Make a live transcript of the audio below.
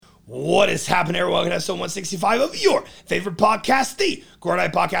What is happening, everyone? Welcome to episode 165 of your favorite podcast, the Grow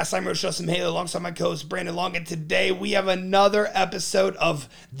Night Podcast. I'm Rochelle Haley alongside my co-host Brandon Long, and today we have another episode of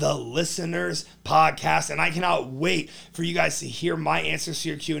the Listeners Podcast, and I cannot wait for you guys to hear my answers to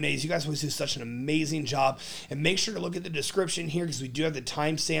your Q&As. You guys always do such an amazing job, and make sure to look at the description here because we do have the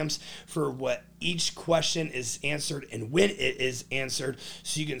timestamps for what each question is answered and when it is answered,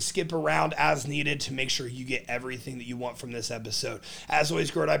 so you can skip around as needed to make sure you get everything that you want from this episode. As always,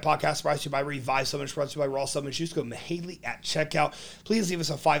 Grow Night Podcast brought to you by Revive Supplements, brought to you by Raw Supplements. Use code Haley at checkout. Please leave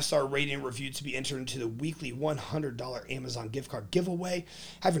us a 5-star rating and review to be entered into the weekly $100 Amazon gift card giveaway.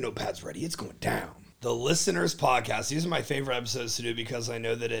 Have your notepads ready. It's going down. The Listeners Podcast. These are my favorite episodes to do because I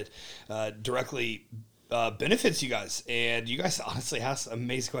know that it directly benefits you guys, and you guys honestly have some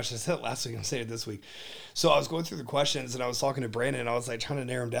amazing questions. I said it last week, I'm saying it this week. So I was going through the questions and I was talking to Brandon and I was like trying to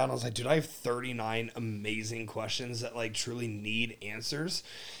narrow them down. I was like, dude, I have 39 amazing questions that like truly need answers,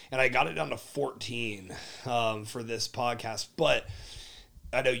 and I got it down to 14 for this podcast. But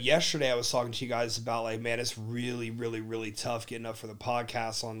I know yesterday I was talking to you guys about like, man, it's really tough getting up for the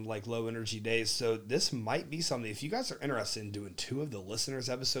podcast on like low energy days. So this might be something, if you guys are interested in doing 2 of the listeners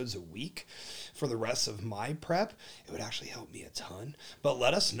episodes a week for the rest of my prep, it would actually help me a ton. But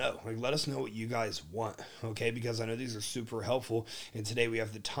let us know, let us know what you guys want, okay? Because I know these are super helpful. And today we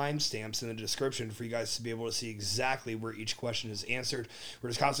have the timestamps in the description for you guys to be able to see exactly where each question is answered. We're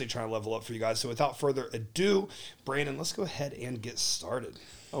just constantly trying to level up for you guys. So without further ado, Brandon, let's go ahead and get started.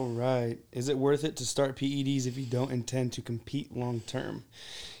 All right. Is it worth it to start PEDs if you don't intend to compete long term?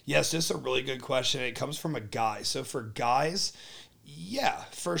 Yes, this is a really good question. It comes from a guy. So for guys, yeah,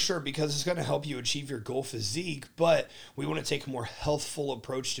 for sure, because it's going to help you achieve your goal physique, but we want to take a more healthful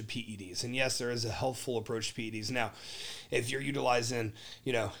approach to PEDs. And yes, there is a healthful approach to PEDs. Now, if you're utilizing,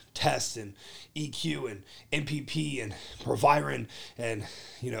 test and EQ and NPP and Proviron and,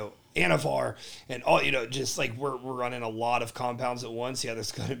 Anavar and all, just like we're running a lot of compounds at once. Yeah,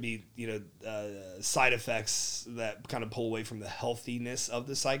 there's going to be, side effects that kind of pull away from the healthiness of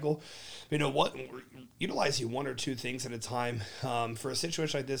the cycle. Utilizing 1 or 2 things at a time. For a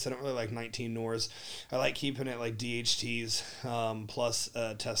situation like this, I don't really like 19 Nors. I like keeping it like DHTs plus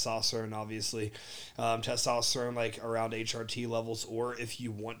testosterone, obviously. Testosterone like around HRT levels, or if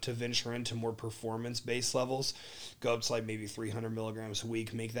you want to venture into more performance-based levels, go up to like maybe 300 milligrams a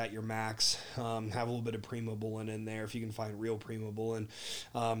week. Make that your max. Have a little bit of Primobolan in there if you can find real Primobolan,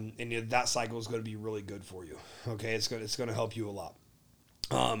 and that cycle is going to be really good for you. Okay, it's going to help you a lot.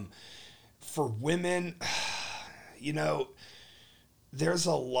 For women, there's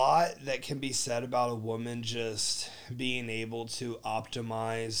a lot that can be said about a woman just being able to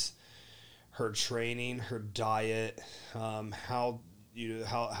optimize her training, her diet, how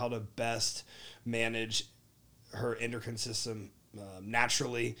to best manage her endocrine system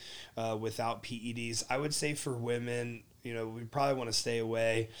naturally without PEDs. I would say for women, we probably want to stay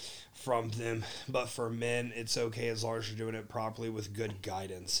away from them, but for men, it's okay as long as you're doing it properly with good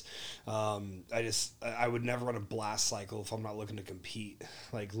guidance. I would never run a blast cycle if I'm not looking to compete,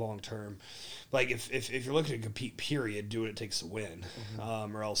 like long term. Like if you're looking to compete, period, do what it takes to win,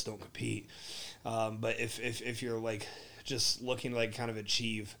 or else don't compete. But if you're like just looking to like kind of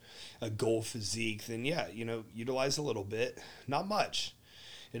achieve a goal physique, then yeah, utilize a little bit, not much.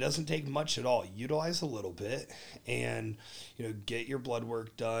 It doesn't take much at all. Utilize a little bit and, get your blood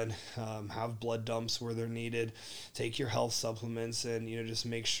work done, have blood dumps where they're needed, take your health supplements, and, just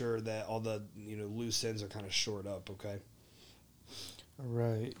make sure that all the, loose ends are kind of shored up, okay? All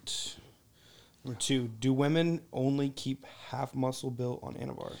right. Number 2, do women only keep half muscle built on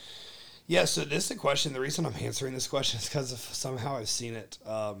Anavar? Yeah, so this is a question. The reason I'm answering this question is because somehow I've seen it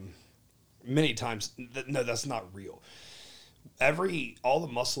many times. No, that's not real. All the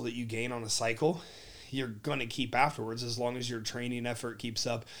muscle that you gain on a cycle, you're going to keep afterwards as long as your training effort keeps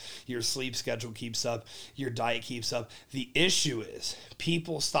up, your sleep schedule keeps up, your diet keeps up. The issue is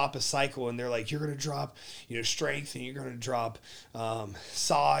people stop a cycle and they're like, you're going to drop, strength, and you're going to drop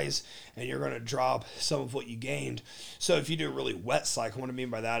size, and you're going to drop some of what you gained. So if you do a really wet cycle, what I mean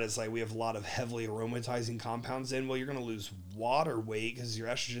by that is like we have a lot of heavily aromatizing compounds in. Well, you're going to lose water weight because your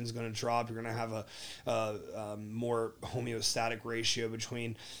estrogen is going to drop. You're going to have a more homeostatic ratio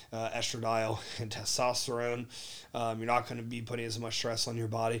between estradiol and testosterone. You're not going to be putting as much stress on your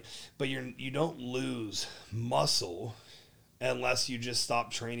body, but you don't lose muscle unless you just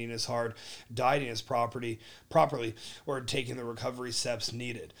stop training as hard, dieting as properly, or taking the recovery steps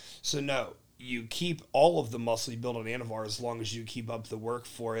needed. So no, you keep all of the muscle you build on Anavar as long as you keep up the work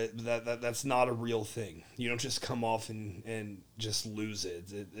for it. That's not a real thing. You don't just come off and just lose it.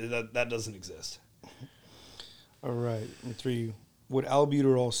 That doesn't exist. All right. Number 3, Would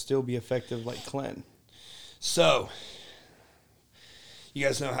albuterol still be effective like Clen? So, you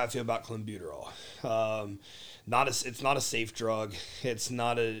guys know how I feel about clenbuterol. It's not a safe drug. It's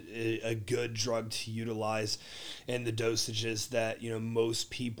not a good drug to utilize in the dosages that most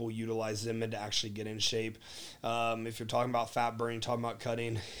people utilize them in to actually get in shape. If you're talking about fat burning, talking about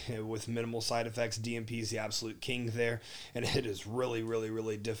cutting with minimal side effects, DMP is the absolute king there, and it is really, really,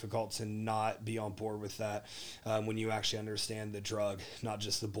 really difficult to not be on board with that when you actually understand the drug, not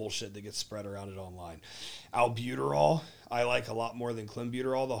just the bullshit that gets spread around it online. Albuterol, I like a lot more than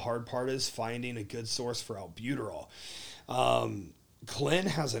clenbuterol. The hard part is finding a good source for albuterol. Clen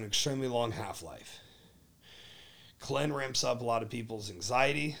has an extremely long half-life. Clen ramps up a lot of people's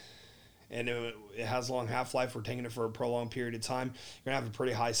anxiety, and it has a long half-life. We're taking it for a prolonged period of time. You're going to have a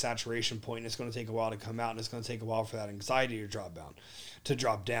pretty high saturation point, and it's going to take a while to come out, and it's going to take a while for that anxiety to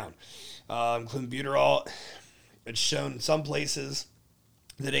drop down. Clenbuterol, it's shown in some places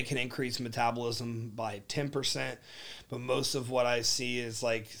that it can increase metabolism by 10%, but most of what I see is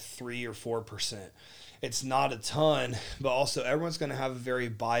like 3 or 4%. It's not a ton, but also everyone's going to have a very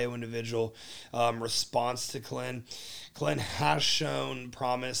bio-individual response to Clen. Clen has shown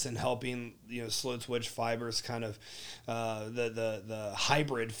promise in helping slow twitch fibers, kind of the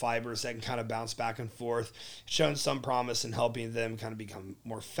hybrid fibers that can kind of bounce back and forth. It's shown some promise in helping them kind of become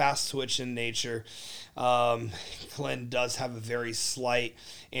more fast twitch in nature. Clen does have a very slight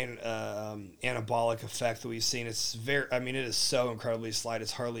anabolic effect that we've seen. It is so incredibly slight.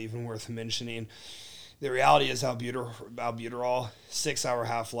 It's hardly even worth mentioning. The reality is albuterol, 6-hour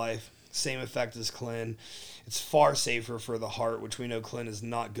half-life, same effect as Clen. It's far safer for the heart, which we know Clen is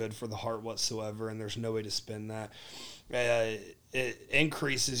not good for the heart whatsoever, and there's no way to spin that. It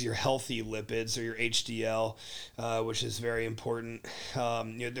increases your healthy lipids, or your HDL, which is very important.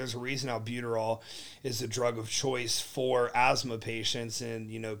 There's a reason albuterol is a drug of choice for asthma patients,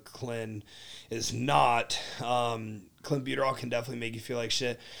 and Clen is not. Clenbuterol can definitely make you feel like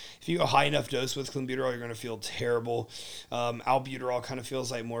shit. If you go high enough dose with clenbuterol, you're going to feel terrible. Albuterol kind of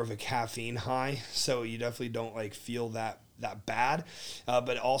feels like more of a caffeine high, so you definitely don't feel that bad.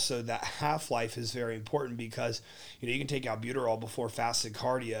 But also that half-life is very important because you can take albuterol before fasted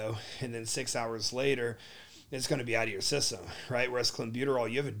cardio, and then 6 hours later it's going to be out of your system, right? Whereas clenbuterol,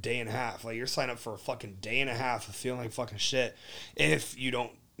 you have a day and a half. You're signing up for a fucking day and a half of feeling like fucking shit if you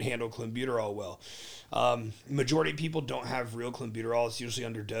don't handle clenbuterol well. Majority of people don't have real clenbuterol. It's usually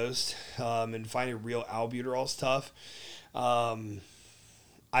underdosed, and finding real albuterol is tough.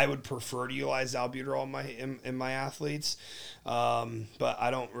 I would prefer to utilize albuterol in my athletes, but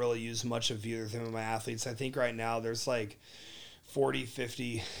I don't really use much of either of them in my athletes. I think right now there's 40,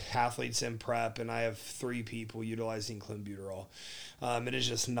 50 athletes in prep, and I have 3 people utilizing clenbuterol. It is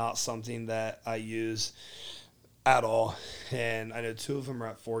just not something that I use at all, and I know 2 of them are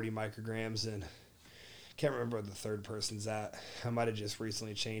at 40 micrograms, and can't remember what the third person's at. I might have just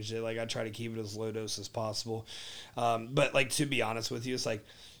recently changed it. I try to keep it as low dose as possible, but to be honest with you, it's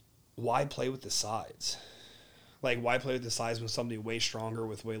why play with the sides? Why play with the sides when something way stronger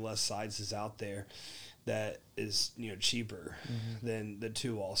with way less sides is out there that is cheaper than the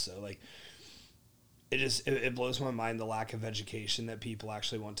 2 also. It blows my mind, the lack of education that people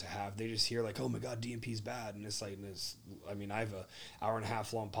actually want to have. They just hear oh my God, DMP's bad. And I have a hour and a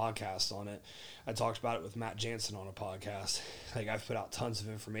half long podcast on it. I talked about it with Matt Jansen on a podcast. I've put out tons of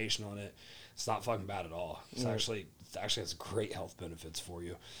information on it. It's not fucking bad at all. It actually has great health benefits for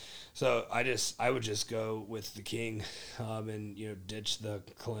you. So I would just go with the king, and ditch the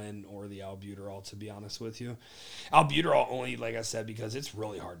Clen or the albuterol, to be honest with you. Albuterol only, like I said, because it's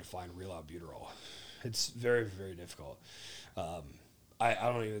really hard to find real albuterol. It's very, very difficult. I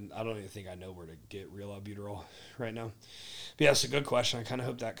don't even think I know where to get real albuterol right now. But yeah, it's a good question. I kind of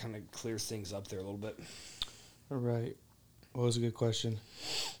hope that kind of clears things up there a little bit. All right. Well, that was a good question.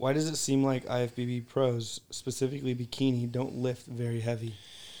 Why does it seem like IFBB pros, specifically bikini, don't lift very heavy?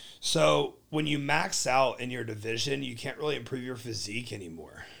 So when you max out in your division, you can't really improve your physique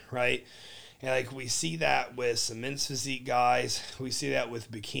anymore, right? And we see that with some men's physique guys. We see that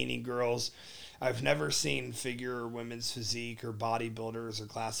with bikini girls. I've never seen figure or women's physique or bodybuilders or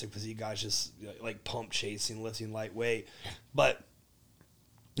classic physique guys just pump chasing, lifting lightweight. But,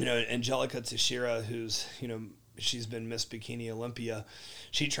 Angelica Teixeira, who's, she's been Miss Bikini Olympia,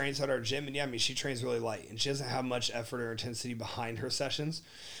 she trains at our gym, and she trains really light, and she doesn't have much effort or intensity behind her sessions.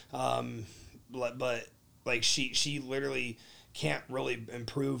 But she literally can't really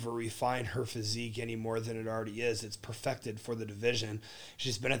improve or refine her physique any more than it already is. It's perfected for the division.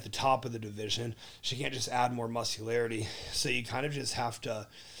 She's been at the top of the division. She can't just add more muscularity. So you kind of just have to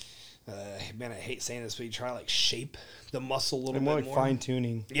man, I hate saying this, but you try to like shape the muscle a little bit more more. like fine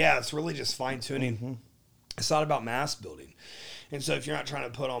tuning. Yeah, it's really just fine tuning. Mm-hmm. It's not about mass building. And so if you're not trying to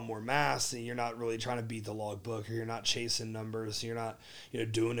put on more mass, and you're not really trying to beat the log book, or you're not chasing numbers, you're not,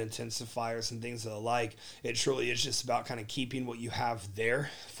 doing intensifiers and things of the like, it truly is just about kind of keeping what you have there,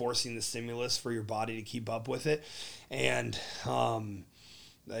 forcing the stimulus for your body to keep up with it, and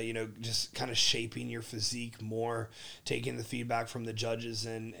just kind of shaping your physique more, taking the feedback from the judges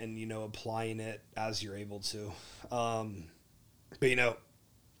and applying it as you're able to. But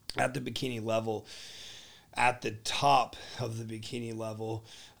at the bikini level, at the top of the bikini level,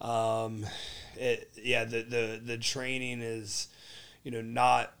 the training is,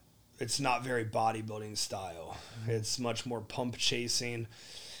 it's not very bodybuilding style. It's much more pump chasing.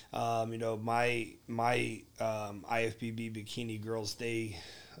 My IFBB bikini girls, they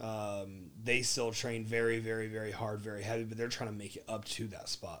still train very, very, very hard, very heavy, but they're trying to make it up to that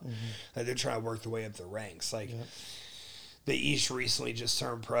spot. Mm-hmm. Like they're trying to work their way up the ranks. Like, yep. They each recently just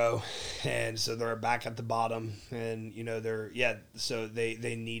turned pro, and so they're back at the bottom, and so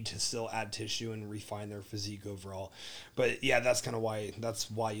they need to still add tissue and refine their physique overall. But yeah, that's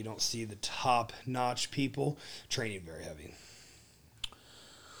why you don't see the top notch people training very heavy.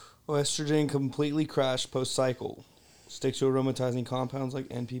 Well, estrogen completely crashed post cycle. Stick to aromatizing compounds like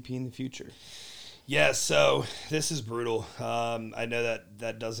NPP in the future. Yeah, so this is brutal. I know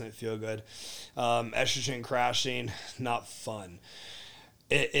that doesn't feel good. Estrogen crashing, not fun.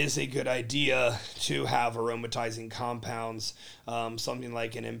 It is a good idea to have aromatizing compounds, something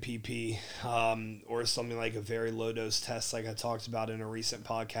like an MPP, or something like a very low dose test like I talked about in a recent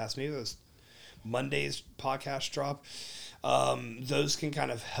podcast. Maybe it was Monday's podcast drop. Those can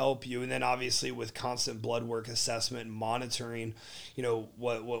kind of help you, and then obviously with constant blood work assessment and monitoring,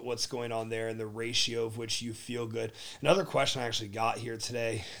 what's going on there and the ratio of which you feel good. Another question I actually got here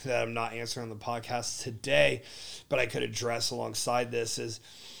today that I'm not answering on the podcast today, but I could address alongside this is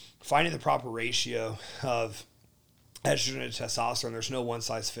finding the proper ratio of estrogen and testosterone. There's no one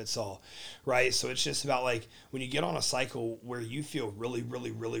size fits all, right? So it's just about like when you get on a cycle where you feel really,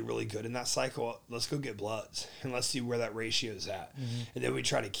 really, really, really good in that cycle, let's go get bloods and let's see where that ratio is at. Mm-hmm. And then we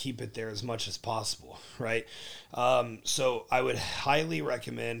try to keep it there as much as possible, right? So I would highly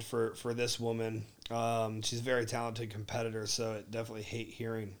recommend for this woman, she's a very talented competitor, so I definitely hate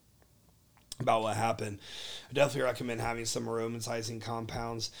hearing about what happened. I definitely recommend having some aromatizing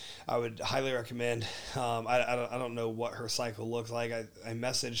compounds. I would highly recommend, I don't know what her cycle looked like. I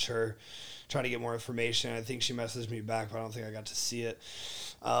messaged her trying to get more information. I think she messaged me back, but I don't think I got to see it.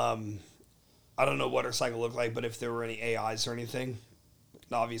 I don't know what her cycle looked like, but if there were any AIs or anything,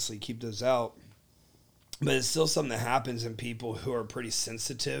 obviously keep those out. But it's still something that happens in people who are pretty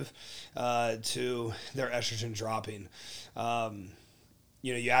sensitive to their estrogen dropping.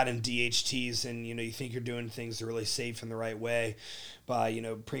 You add in DHTs and, you think you're doing things the really safe and the right way by,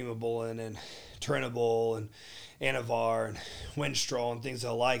 Primobolan and Trinabol and Anavar and Winstrol and things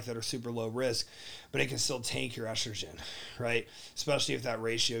alike that are super low risk, but it can still tank your estrogen, right? Especially if that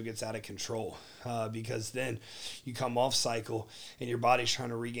ratio gets out of control, because then you come off cycle and your body's trying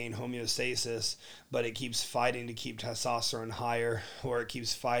to regain homeostasis, but it keeps fighting to keep testosterone higher, or it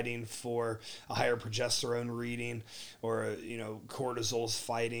keeps fighting for a higher progesterone reading, or, cortisol's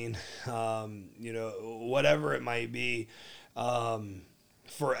fighting, whatever it might be,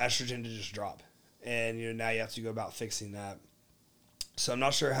 for estrogen to just drop. And, now you have to go about fixing that. So I'm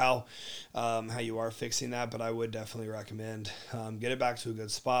not sure how you are fixing that, but I would definitely recommend get it back to a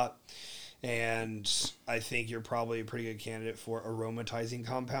good spot. And I think you're probably a pretty good candidate for aromatizing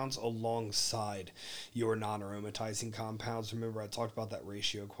compounds alongside your non-aromatizing compounds. Remember, I talked about that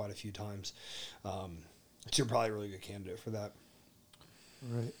ratio quite a few times. So you're probably a really good candidate for that.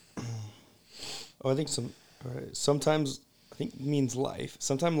 Right. I think sometimes I think it means life.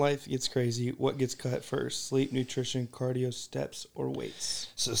 Sometimes life gets crazy. What gets cut first? Sleep, nutrition, cardio, steps, or weights?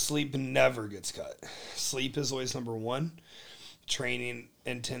 So sleep never gets cut. Sleep is always number one. Training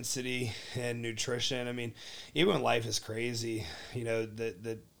intensity and nutrition. I mean, even when life is crazy,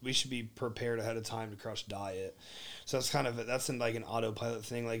 that we should be prepared ahead of time to crush diet. So that's in like an autopilot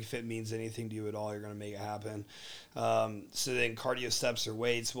thing. Like if it means anything to you at all, you're going to make it happen. So then cardio, steps, or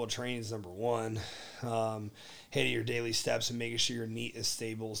weights. Well, training is number one. Hitting your daily steps and making sure your NEAT is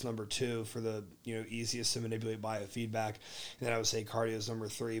stable is number two for the easiest to manipulate biofeedback. And then I would say cardio is number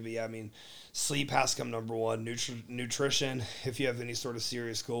three. But yeah, I mean, sleep has to come number one. Nutrition, if you have any sort of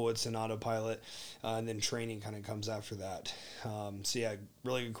serious goal, it's an autopilot. And then training kind of comes after that. So yeah,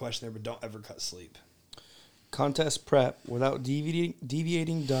 really good question there, but don't ever cut sleep. Contest prep without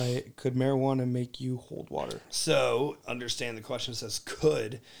deviating diet. Could marijuana make you hold water? So understand the question says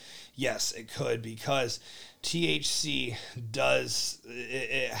could. Yes, it could, because THC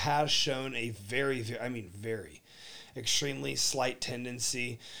it has shown a very extremely slight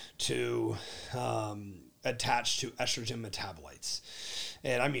tendency to attach to estrogen metabolites.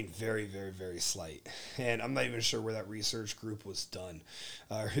 And I mean very, very, very slight. And I'm not even sure where that research group was done,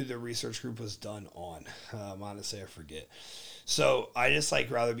 or who the research group was done on. Honestly, I forget. So I just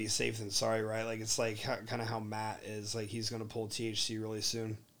like rather be safe than sorry, right? Like it's like kind of how Matt is, like he's going to pull THC really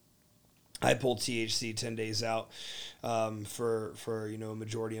soon. I pulled THC 10 days out for a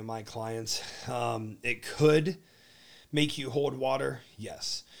majority of my clients. It could make you hold water,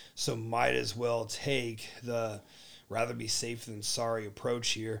 yes. So might as well take the rather be safe than sorry approach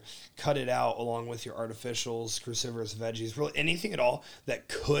here. Cut it out along with your artificials, cruciferous veggies, really anything at all that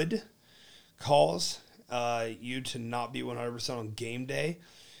could cause you to not be 100% on game day.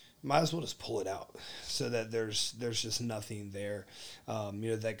 Might as well just pull it out, so that there's just nothing there,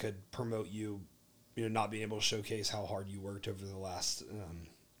 that could promote you, not being able to showcase how hard you worked over the last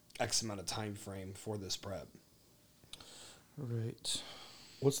X amount of time frame for this prep. Right.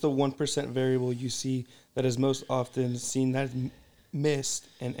 What's the 1% variable you see that is most often seen that is missed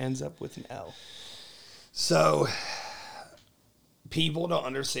and ends up with an L? So people don't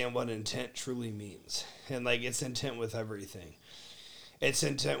understand what intent truly means, and like it's intent with everything. It's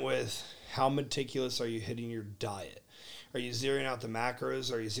intent with how meticulous are you hitting your diet? Are you zeroing out the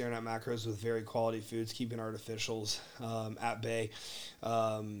macros? Are you zeroing out macros with very quality foods, keeping artificials at bay?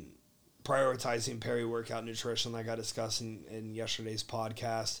 Prioritizing peri-workout nutrition like I discussed in yesterday's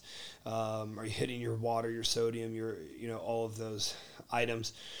podcast. Are you hitting your water, your sodium, all of those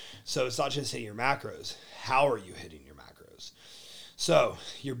items? So it's not just hitting your macros. How are you hitting your macros? So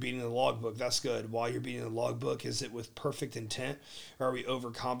you're beating the logbook. That's good. While you're beating the logbook, is it with perfect intent? Or are we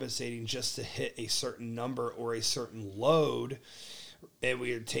overcompensating just to hit a certain number or a certain load, and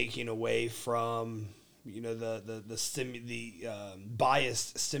we are taking away from the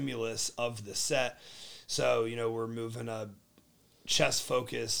biased stimulus of the set? So we're moving a chest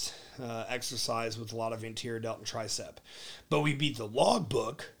focused exercise with a lot of anterior delt and tricep, but we beat the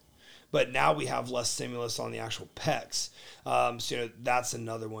logbook. But now we have less stimulus on the actual pecs. So that's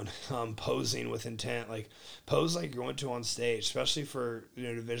another one. Posing with intent, like pose like you're going to on stage, especially for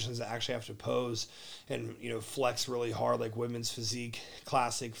divisions that actually have to pose and flex really hard, like women's physique,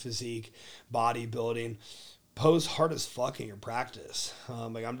 classic physique, bodybuilding. Pose hard as fuck in your practice.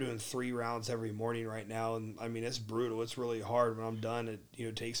 Like I'm doing 3 rounds every morning right now, and I mean it's brutal. It's really hard. When I'm done,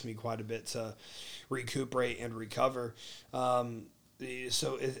 it takes me quite a bit to recuperate and recover.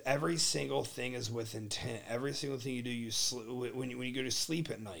 So every single thing is with intent. Every single thing you do, when you go to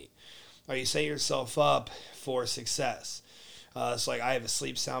sleep at night, or you set yourself up for success. So like I have a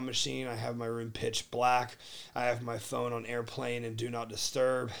sleep sound machine. I have my room pitch black. I have my phone on airplane and do not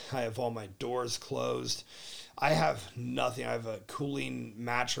disturb. I have all my doors closed. I have nothing. I have a cooling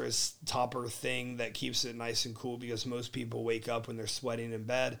mattress topper thing that keeps it nice and cool, because most people wake up when they're sweating in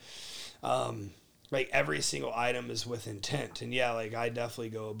bed. Like every single item is with intent. And yeah, like I definitely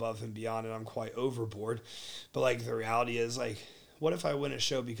go above and beyond, and I'm quite overboard. But like the reality is, like, what if I win a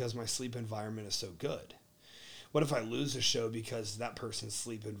show because my sleep environment is so good? What if I lose a show because that person's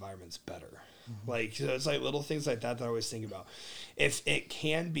sleep environment's better? Like, so it's like little things like that I always think about. If it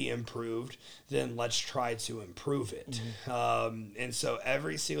can be improved, then let's try to improve it. And so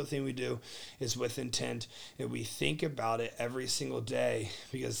every single thing we do is with intent, and we think about it every single day,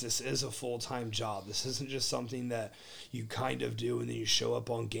 because this is a full-time job. This isn't just something that you kind of do and then you show up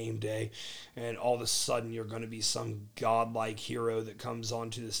on game day and all of a sudden you're going to be some godlike hero that comes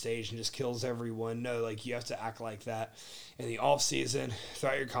onto the stage and just kills everyone. No, like you have to act like that in the off season,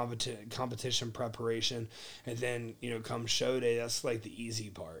 throughout your competition preparation, and then come show day, that's like the easy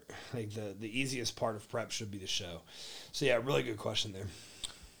part. Like the easiest part of prep should be the show. So yeah, really good question there.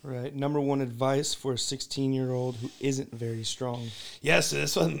 Right. Number one advice for a 16-year-old who isn't very strong. Yeah, so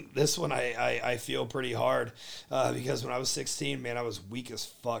this one I feel pretty hard because when I was 16, man, I was weak as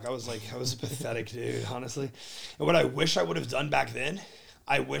fuck. I was a pathetic dude, honestly. And what I wish I would have done back then,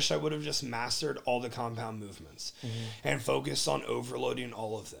 I wish I would have just mastered all the compound movements and focused on overloading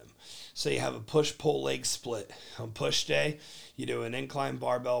all of them. So you have a push-pull leg split. On push day, you do an incline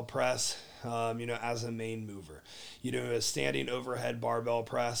barbell press, as a main mover. You do a standing overhead barbell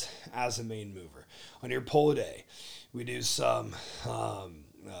press as a main mover. On your pull day, we do some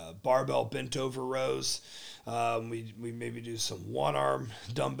barbell bent over rows. We maybe do some one-arm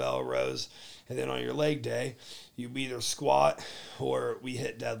dumbbell rows. And then on your leg day, you either squat or we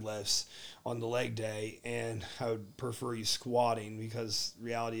hit deadlifts on the leg day. And I would prefer you squatting, because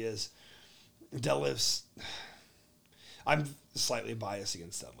reality is deadlifts, I'm slightly biased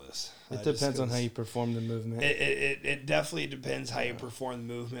against deadlifts. It depends on how you perform the movement. It definitely depends how you perform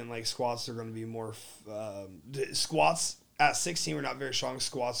the movement. Like squats are going to be more. Squats at 16 are not very strong.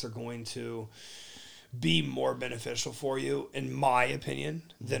 Squats are going to be more beneficial for you, in my opinion,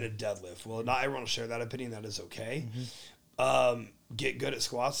 than a deadlift. Well, not everyone will share that opinion. That is okay. Get good at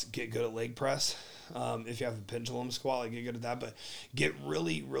squats. Get good at leg press. If you have a pendulum squat, like get good at that. But get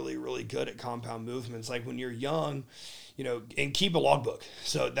really, really, really good at compound movements. Like when you're young, you know, and keep a logbook.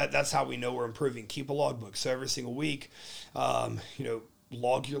 So that's how we know we're improving. Keep a logbook. So every single week, you know,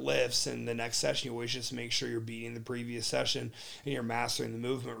 log your lifts, and the next session you always just make sure you're beating the previous session and you're mastering the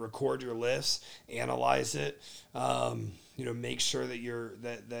movement. Record your lifts, analyze it, you know, make sure that your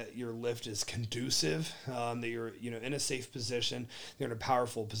lift is conducive, that you're, you know, in a safe position, you're in a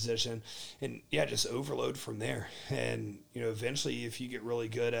powerful position, and yeah, just overload from there. And you know, eventually if you get really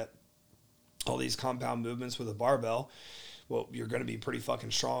good at all these compound movements with a barbell, well, you're going to be pretty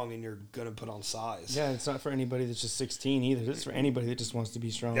fucking strong, and you're going to put on size. Yeah, it's not for anybody that's just 16 either. It's for anybody that just wants to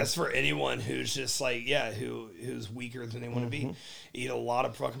be strong. That's for anyone who's just like, yeah, who's weaker than they want to be. Eat a lot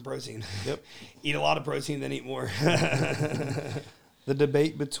of fucking protein. Yep. Eat a lot of protein, then eat more. The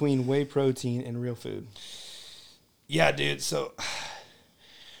debate between whey protein and real food. Yeah, dude. So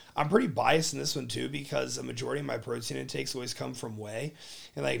I'm pretty biased in this one too, because a majority of my protein intakes always come from whey.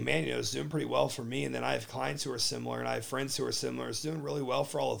 And like, man, you know, it's doing pretty well for me. And then I have clients who are similar, and I have friends who are similar. It's doing really well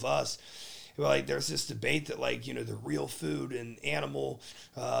for all of us. But like, there's this debate that like, you know, the real food and animal,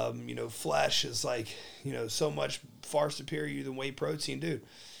 you know, flesh is like, you know, so much far superior than whey protein, dude.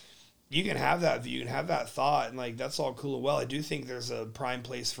 You can have that view, you can have that thought, and like, that's all cool and well. I do think there's a prime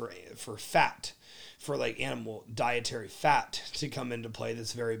place for fat, for like animal dietary fat to come into play.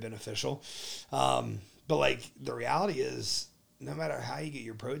 That's very beneficial. But like, the reality is, no matter how you get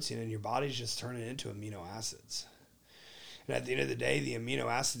your protein in, your body's just turning into amino acids. And at the end of the day, the amino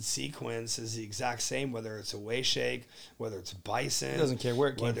acid sequence is the exact same, whether it's a whey shake, whether it's bison. It doesn't care where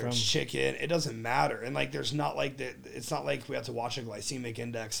it came whether from. it's chicken. It doesn't matter. And like, there's not like that. It's not like we have to watch a glycemic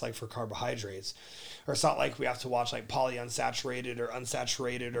index like for carbohydrates, or it's not like we have to watch like polyunsaturated or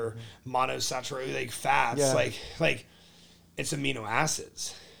unsaturated or monosaturated like fats. Yeah. Like it's amino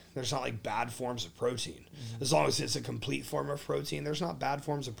acids. There's not like bad forms of protein. As long as it's a complete form of protein, there's not bad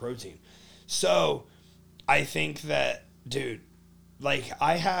forms of protein. So I think that, dude, like,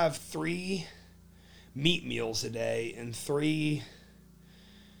 I have 3 meat meals a day and 3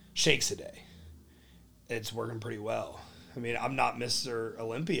 shakes a day. It's working pretty well. I mean, I'm not Mr.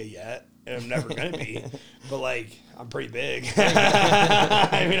 Olympia yet, and I'm never going to be, but like, I'm pretty big.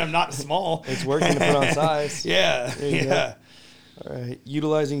 I mean, I'm not small. It's working to put on size. Yeah. Yeah. All right.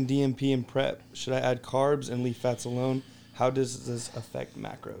 Utilizing DMP in prep. Should I add carbs and leave fats alone? How does this affect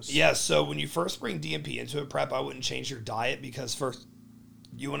macros? Yeah, so when you first bring DMP into a prep, I wouldn't change your diet, because first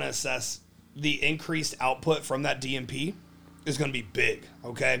you want to assess the increased output from that DMP is going to be big,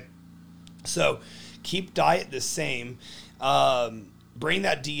 okay? So keep diet the same. Bring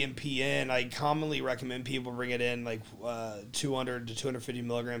that DMP in. I commonly recommend people bring it in like 200 to 250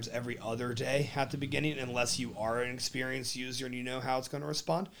 milligrams every other day at the beginning, unless you are an experienced user and you know how it's going to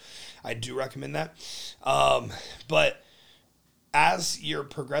respond. I do recommend that. But as you're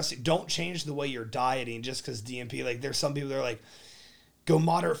progressing, don't change the way you're dieting just because DMP. Like, there's some people that are like, go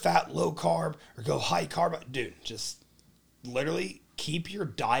moderate fat, low carb, or go high carb. Dude, just literally keep your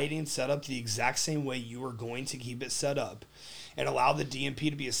dieting set up the exact same way you are going to keep it set up, and allow the DMP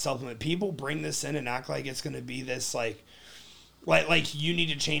to be a supplement. People bring this in and act like it's going to be this like you need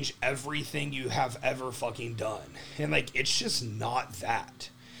to change everything you have ever fucking done. And like, it's just not that.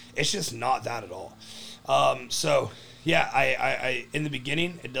 It's just not that at all. So yeah, I in the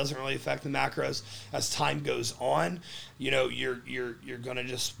beginning, it doesn't really affect the macros. As time goes on, you know, you're gonna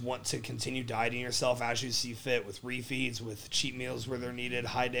just want to continue dieting yourself as you see fit, with refeeds, with cheat meals where they're needed,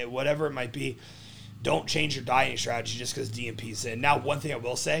 high day, whatever it might be. Don't change your dieting strategy just because DMP's in. Now, one thing I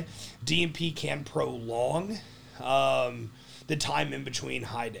will say, DMP can prolong the time in between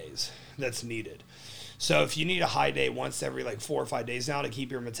high days that's needed. So if you need a high day once every like 4 or 5 days now to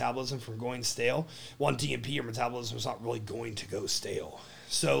keep your metabolism from going stale, on DMP, your metabolism is not really going to go stale.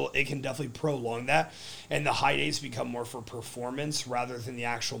 So it can definitely prolong that. And the high days become more for performance rather than the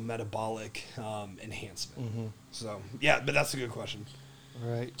actual metabolic enhancement. So, yeah, but that's a good question.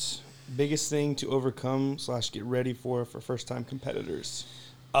 All right. Biggest thing to overcome / get ready for first-time competitors?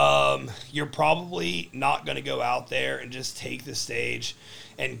 You're probably not going to go out there and just take the stage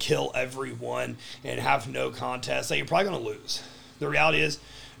and kill everyone and have no contest. Like, you're probably going to lose. The reality is,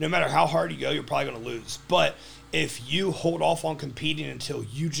 no matter how hard you go, you're probably going to lose. But if you hold off on competing until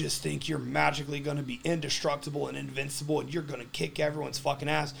you just think you're magically going to be indestructible and invincible and you're going to kick everyone's fucking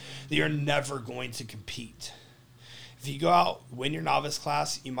ass, then you're never going to compete. If you go out, win your novice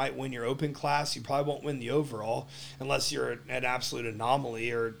class, you might win your open class. You probably won't win the overall unless you're an absolute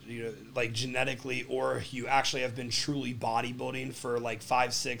anomaly or, you know, like genetically, or you actually have been truly bodybuilding for like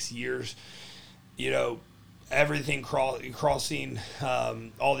 5-6 years, you know, everything crossing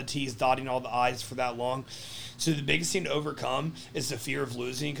all the T's, dotting all the I's for that long. So the biggest thing to overcome is the fear of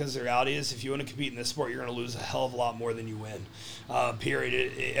losing, because the reality is if you want to compete in this sport, you're going to lose a hell of a lot more than you win,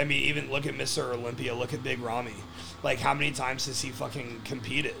 period. I mean, even look at Mr. Olympia, look at Big Ramy. Like, how many times has he fucking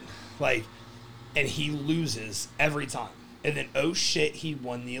competed? Like, and he loses every time. And then, oh shit, he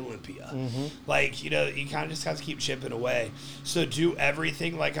won the Olympia. Mm-hmm. Like, you know, you kind of just have to keep chipping away. So do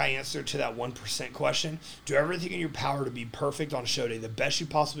everything, like I answered to that 1% question, do everything in your power to be perfect on show day, the best you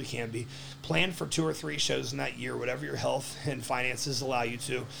possibly can be. Plan for 2 or 3 shows in that year, whatever your health and finances allow you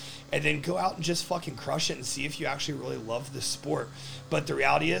to. And then go out and just fucking crush it and see if you actually really love this sport. But the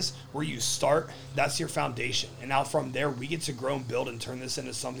reality is, where you start, that's your foundation. And now from there, we get to grow and build and turn this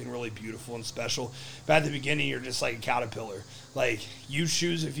into something really beautiful and special. But at the beginning, you're just like a caterpillar. Like, you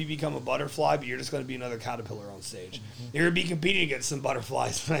choose if you become a butterfly, but you're just going to be another caterpillar on stage. Mm-hmm. You're going to be competing against some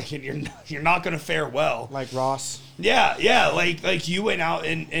butterflies, like, and you're not going to fare well. Like Ross. Yeah. Like you went out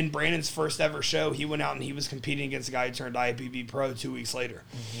in Brandon's first ever show. He went out and he was competing against a guy who turned IFBB pro 2 weeks later.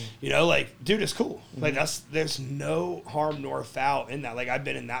 Mm-hmm. You know, like, dude, it's cool. Mm-hmm. Like, there's no harm nor foul in that. Like, I've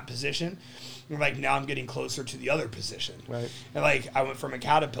been in that position. And, like, now I'm getting closer to the other position. Right. And, like, I went from a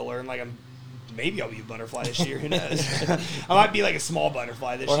caterpillar and, like, maybe I'll be a butterfly this year. Who knows? I might be like a small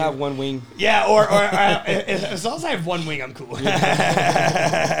butterfly this year. Or have one wing. Yeah, or as long as I have one wing, I'm cool.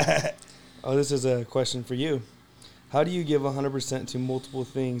 Oh, this is a question for you. How do you give 100% to multiple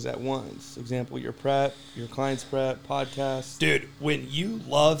things at once? Example, your prep, your client's prep, podcast. Dude, when you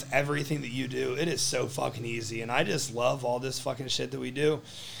love everything that you do, it is so fucking easy. And I just love all this fucking shit that we do.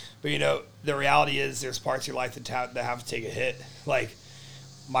 But, you know, the reality is there's parts of your life that have to take a hit. Like,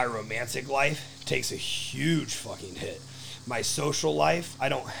 my romantic life takes a huge fucking hit. My social life, I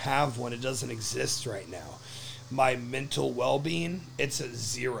don't have one. It doesn't exist right now. My mental well-being, it's a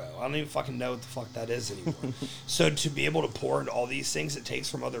 0. I don't even fucking know what the fuck that is anymore. So to be able to pour into all these things, it takes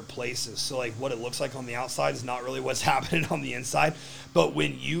from other places. So, like, what it looks like on the outside is not really what's happening on the inside. But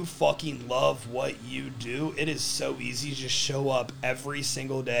when you fucking love what you do, it is so easy to just show up every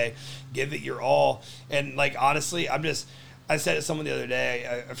single day, give it your all. And, like, honestly, I said to someone the other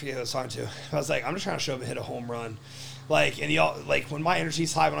day, I forget who I was talking to. I was like, I'm just trying to show up and hit a home run. Like, and y'all, like, when my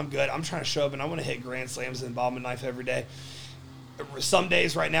energy's high, when I'm good, I'm trying to show up and I want to hit grand slams and bomb a knife every day. Some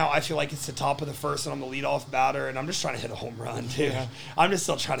days right now, I feel like it's the top of the first and I'm the leadoff batter and I'm just trying to hit a home run, dude. Yeah. I'm just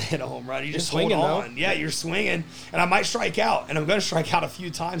still trying to hit a home run. You just hold on. Yeah, you're swinging. And I might strike out. And I'm going to strike out a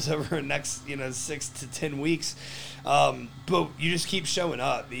few times over the next, 6 to 10 weeks. But you just keep showing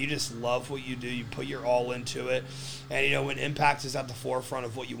up. You just love what you do. You put your all into it. And, when impact is at the forefront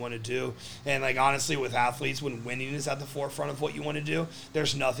of what you want to do, and, like, honestly, with athletes, when winning is at the forefront of what you want to do,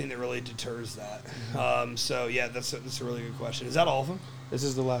 there's nothing that really deters that. Mm-hmm. So, yeah, that's a really good question. Is that all of them? This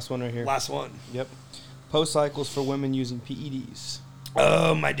is the last one right here. Last one. Yep. Post cycles for women using PEDs.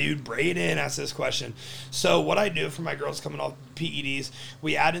 Oh, my dude, Braden asked this question. So what I do for my girls coming off PEDs,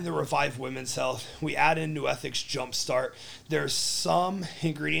 we add in the Revive Women's Health. We add in New Ethics Jumpstart. There's some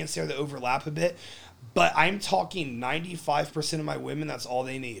ingredients there that overlap a bit, but I'm talking 95% of my women, that's all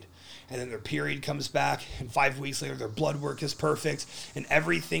they need. And then their period comes back, and 5 weeks later, their blood work is perfect, and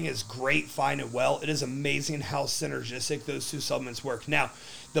everything is great, fine, and well. It is amazing how synergistic those two supplements work. Now,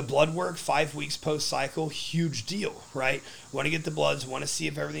 the blood work, 5 weeks post-cycle, huge deal, right? Want to get the bloods, want to see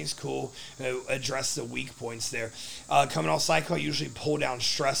if everything's cool, address the weak points there. Coming off cycle, I usually pull down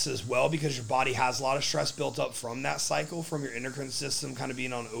stress as well because your body has a lot of stress built up from that cycle, from your endocrine system kind of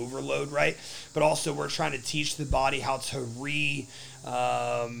being on overload, right? But also we're trying to teach the body how to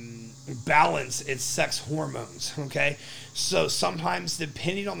balance its sex hormones, okay? So sometimes,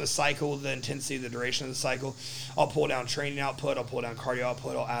 depending on the cycle, the intensity, the duration of the cycle, I'll pull down training output, I'll pull down cardio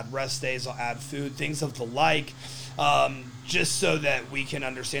output, I'll add rest days, I'll add food, things of the like, just so that we can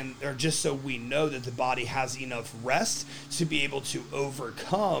understand, or just so we know that the body has enough rest to be able to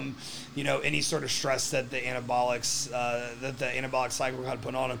overcome, any sort of stress that the anabolic cycle got to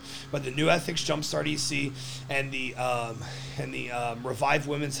put on them. But the New Ethics Jumpstart EC and the Revive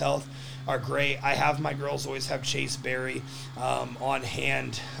Women's Health are great. I have my girls always have Chase Berry on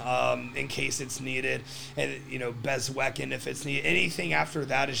hand in case it's needed, and Bezwecken if it's needed. Anything after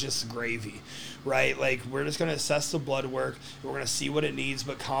that is just gravy. right? Like, we're just going to assess the blood work. We're going to see what it needs.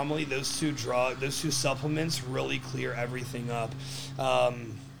 But commonly, those two supplements really clear everything up.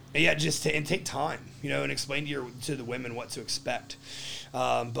 Yeah, and take time, and explain to the women what to expect.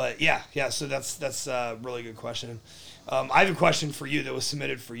 But yeah. So that's a really good question. I have a question for you that was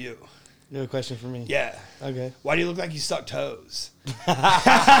submitted for you. You have a question for me? Yeah. Okay. Why do you look like you suck toes? Why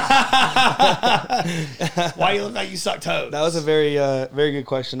do you look like you suck toes? That was a very good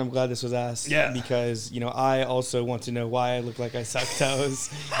question. I'm glad this was asked. Yeah. Because, I also want to know why I look like I suck toes.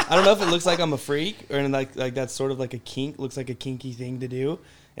 I don't know if it looks like I'm a freak or like that's sort of like a kink, looks like a kinky thing to do.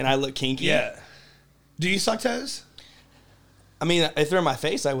 And I look kinky. Yeah. Do you suck toes? I mean, if they're in my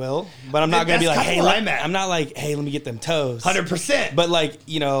face, I will. But I'm not going to be like, hey, I'm not like, hey, let me get them toes. 100%. But like,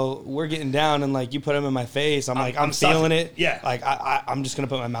 we're getting down and like you put them in my face. I'm feeling sucking it. Yeah. Like I'm just going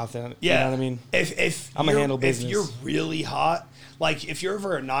to put my mouth in it. Yeah. You know what I mean? If I'm a handle business. If you're really hot, like if you're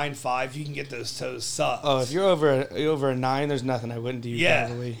over a 9.5, you can get those toes sucked. Oh, if you're over a 9, there's nothing I wouldn't do. Yeah.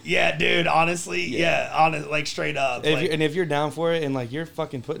 Probably. Yeah, dude. Honestly, like straight up. If you're down for it and like you're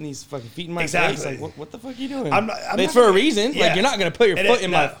fucking putting these fucking feet in my face, like what the fuck are you doing? It's for a reason. Yeah. Like you're not gonna put your foot in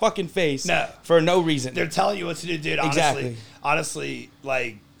my fucking face for no reason. They're telling you what to do, dude. Honestly,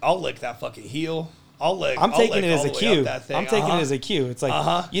 like I'll lick that fucking heel. I'm taking it as a cue. I'm taking it as a cue. It's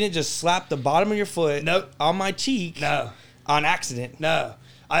like you didn't just slap the bottom of your foot on my cheek. No. On accident. No.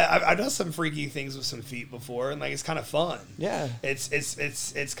 I've done some freaky things with some feet before, and like it's kind of fun. Yeah,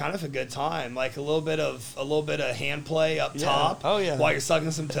 it's kind of a good time. Like a little bit of hand play up top. Oh yeah, while you're sucking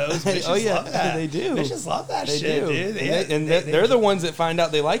some toes. Bitches love that. They do. Bitches love that shit, dude. They're the ones that find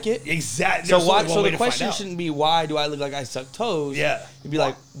out they like it. Exactly. So the question shouldn't be why do I look like I suck toes? Yeah. It'd be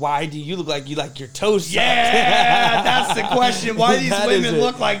like, why do you look like you like your toes sucked? Yeah, that's the question. Why do these women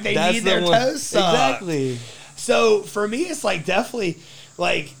look like they need their toes sucked? Exactly. So for me, it's like definitely.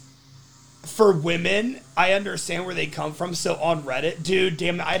 Like, for women, I understand where they come from. So on Reddit, dude,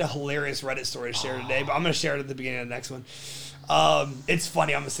 damn it, I had a hilarious Reddit story to share today, but I'm going to share it at the beginning of the next one. It's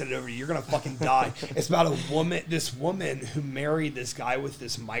funny. I'm going to send it over to you. You're going to fucking die. It's about this woman who married this guy with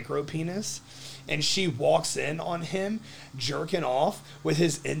this micro penis, and she walks in on him jerking off with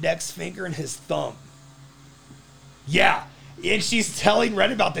his index finger and his thumb. Yeah. And she's telling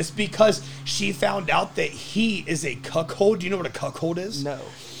Reddit about this because she found out that he is a cuckold. Do you know what a cuckold is? No.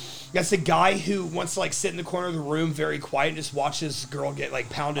 That's a guy who wants to like sit in the corner of the room very quiet and just watch his girl get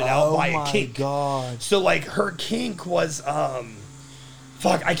like pounded out by a kink. Oh my God. So like her kink was, I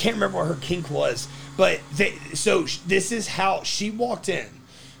can't remember what her kink was. But this is how she walked in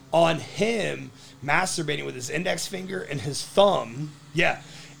on him masturbating with his index finger and his thumb. Yeah.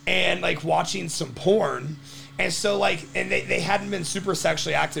 And like watching some porn. And so, like, and they hadn't been super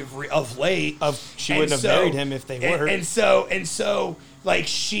sexually active of late. She wouldn't have married him if they were. And so, like,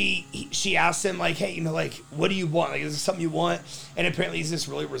 she asked him, like, hey, like, what do you want? Like, is there something you want? And apparently he's this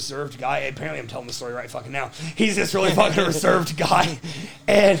really reserved guy. Apparently I'm telling the story right fucking now. He's this really fucking reserved guy.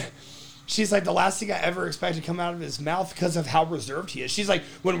 And she's like, the last thing I ever expected to come out of his mouth because of how reserved he is. She's like,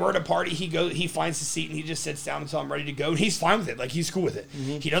 when we're at a party, he finds a seat and he just sits down until I'm ready to go. And he's fine with it. Like, he's cool with it.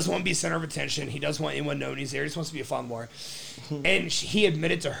 Mm-hmm. He doesn't want to be center of attention. He doesn't want anyone knowing he's there. He just wants to be a fun boy. And he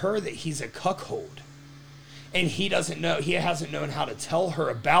admitted to her that he's a cuckold. And he hasn't known how to tell her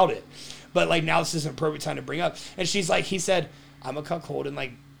about it. But, like, now this isn't a appropriate time to bring up. And she's like, he said, I'm a cuckold. And,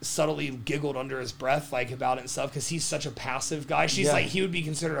 like, subtly giggled under his breath like about it and stuff because he's such a passive guy. She's like, he would be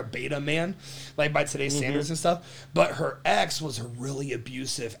considered a beta man like by today's standards and stuff, but her ex was a really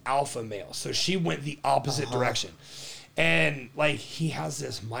abusive alpha male, so she went the opposite direction. And like he has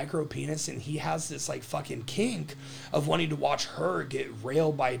this micro penis and he has this like fucking kink of wanting to watch her get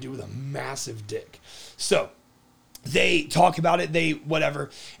railed by a dude with a massive dick. So they talk about it,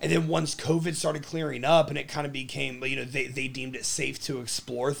 whatever. And then once COVID started clearing up and it kind of became, they deemed it safe to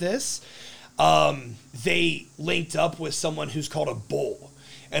explore this, they linked up with someone who's called a bull.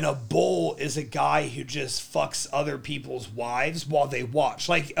 And a bull is a guy who just fucks other people's wives while they watch.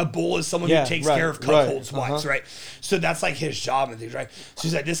 Like, a bull is someone who takes care of cuckolds' wives, right? So that's like his job and things, right? So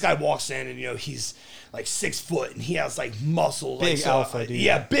he's like, this guy walks in and, he's like 6 foot and he has like muscles. Big alpha dude.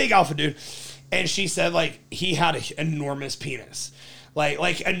 Yeah, big alpha dude. And she said, like, he had an enormous penis.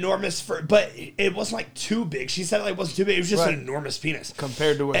 Like enormous, but it wasn't, like, too big. She said, like, it wasn't too big. It was just an enormous penis.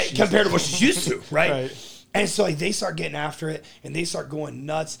 Compared to what she's used to, right? And so, like, they start getting after it, and they start going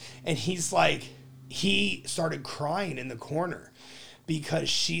nuts. And he's, like, he started crying in the corner because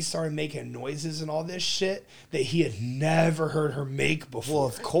she started making noises and all this shit that he had never heard her make before. Well,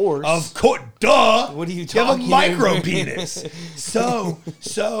 of course. Of course. Duh. What are you You have a talking micro about? penis.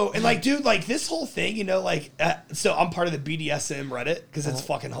 So, and like, dude, like this whole thing, you know, like, so I'm part of the BDSM Reddit because it's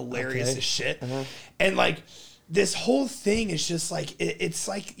fucking hilarious Okay. as shit. And like, this whole thing is just like, it's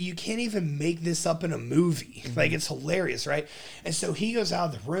like you can't even make this up in a movie. Like, it's hilarious, right? And so he goes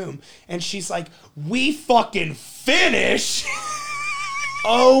out of the room and she's like, we fucking finish.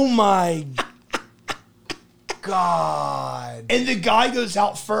 Oh my God. And the guy goes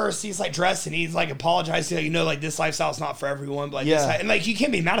out first. He's like dressed and he's like apologizing. Like, you know, like this lifestyle's not for everyone. But like, Yeah. and like, you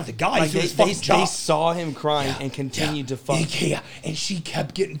can't be mad at the guy. Like He's doing his they fucking job. saw him crying and continued to fuck. Yeah, and she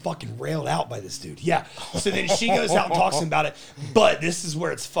kept getting fucking railed out by this dude. Yeah. So then she goes out and talks to him about it. But this is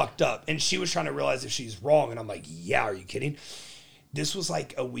where it's fucked up. And she was trying to realize if she's wrong. And I'm like, yeah, are you kidding? This was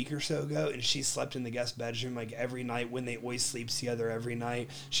like a week or so ago, and she slept in the guest bedroom like every night when they always sleep together every night.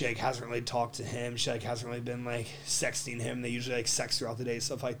 She like hasn't really talked to him. She like hasn't really been like sexting him. They usually like sex throughout the day,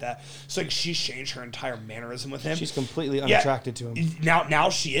 stuff like that. So like she's changed her entire mannerism with him. She's completely unattracted to him. Now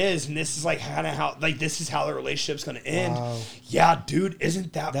she is, and this is like kind of how this is how the relationship's gonna end. Wow. Yeah, dude,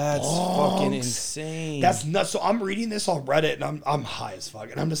 isn't that That's bonks? fucking insane. That's nuts. So I'm reading this on Reddit, and I'm high as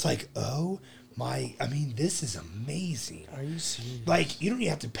fuck, and I'm just like, oh my, I mean, this is amazing. Are you serious? Like, you don't even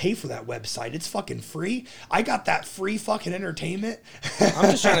have to pay for that website. It's fucking free. I got that free fucking entertainment.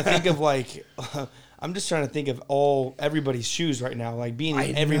 I'm just trying to think of like, I'm just trying to think of everybody's shoes right now. Like being I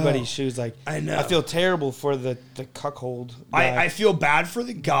in know. everybody's shoes. Like I know. I feel terrible for the cuckold guy. I feel bad for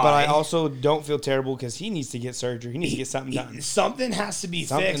the guy. but I also don't feel terrible because he needs to get surgery. He needs to get something done. Something has to be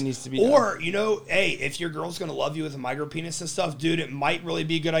Something fixed. needs to be or, you know, hey, if your girl's going to love you with a micro penis and stuff, dude, it might really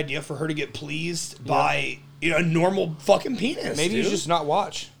be a good idea for her to get pleased by, you know, a normal fucking penis. Maybe you dude. just not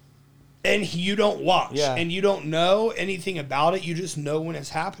watch. And you don't watch. Yeah. And you don't know anything about it. You just know when it's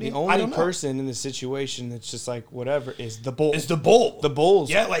happening. The I only don't know. person in the situation that's just like whatever is the bull. It's the bull. The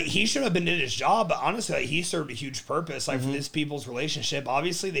bulls. Yeah, like he should have been did his job, but honestly, like, he served a huge purpose. Like Mm-hmm. for this people's relationship,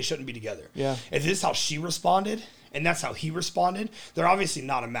 obviously they shouldn't be together. Yeah. If this is how she responded and that's how he responded, they're obviously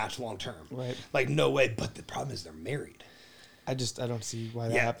not a match long term. Right. Like no way. But the problem is they're married. I don't see why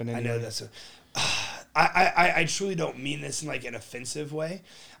that Yeah, happened. Anyway. I know that's I truly don't mean this in like an offensive way.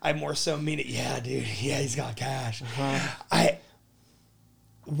 I more so mean it. Yeah, dude. Yeah, he's got cash.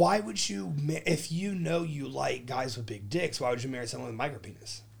 Why would you, if you know you like guys with big dicks, why would you marry someone with a micro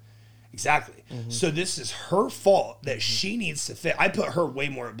penis? Exactly. Mm-hmm. So this is her fault that she needs to fit. I put her way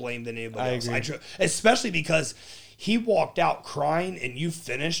more at blame than anybody else. agree. Especially because he walked out crying and you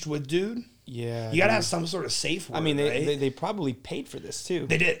finished with dude. Yeah. You got to dude. have some sort of safe word, I mean, right? they probably paid for this too.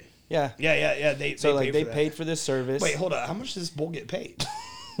 They did. Yeah. Yeah. So they they for that. paid for this service. Wait, hold on. How much does this bull get paid?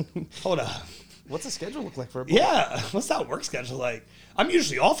 Hold on. What's the schedule look like for a bull? Yeah. What's that work schedule like? I'm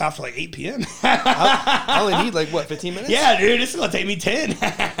usually off after like 8 p.m. I only need like what, 15 minutes? Yeah, dude. It's going to take me 10. Look,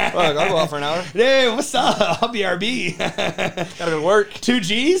 I'll go out for an hour. Hey, what's up? I'll be RB. Gotta go to work. 2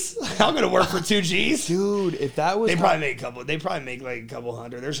 G's? I'm going to work for 2 G's. Dude, if that was They probably make like a couple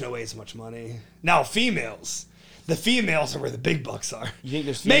hundred. There's no way it's much money. Now, females. The females are where the big bucks are. You think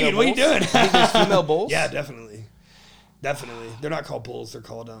there's female Megan, what are you bulls? doing? You think there's female bulls? Yeah, definitely. They're not called bulls. They're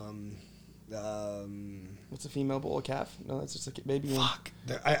called What's a female bull? A calf? No, that's just like a baby one. fuck.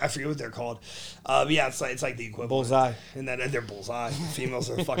 I forget what they're called. But yeah, it's like the equivalent. Bullseye. And then they're bullseye. Females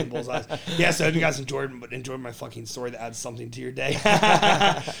are fucking bullseyes. Yeah. So if you guys enjoyed my fucking story that adds something to your day.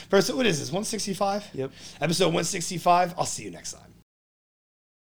 First, what is this? 165. Yep. Episode 165. I'll see you next time.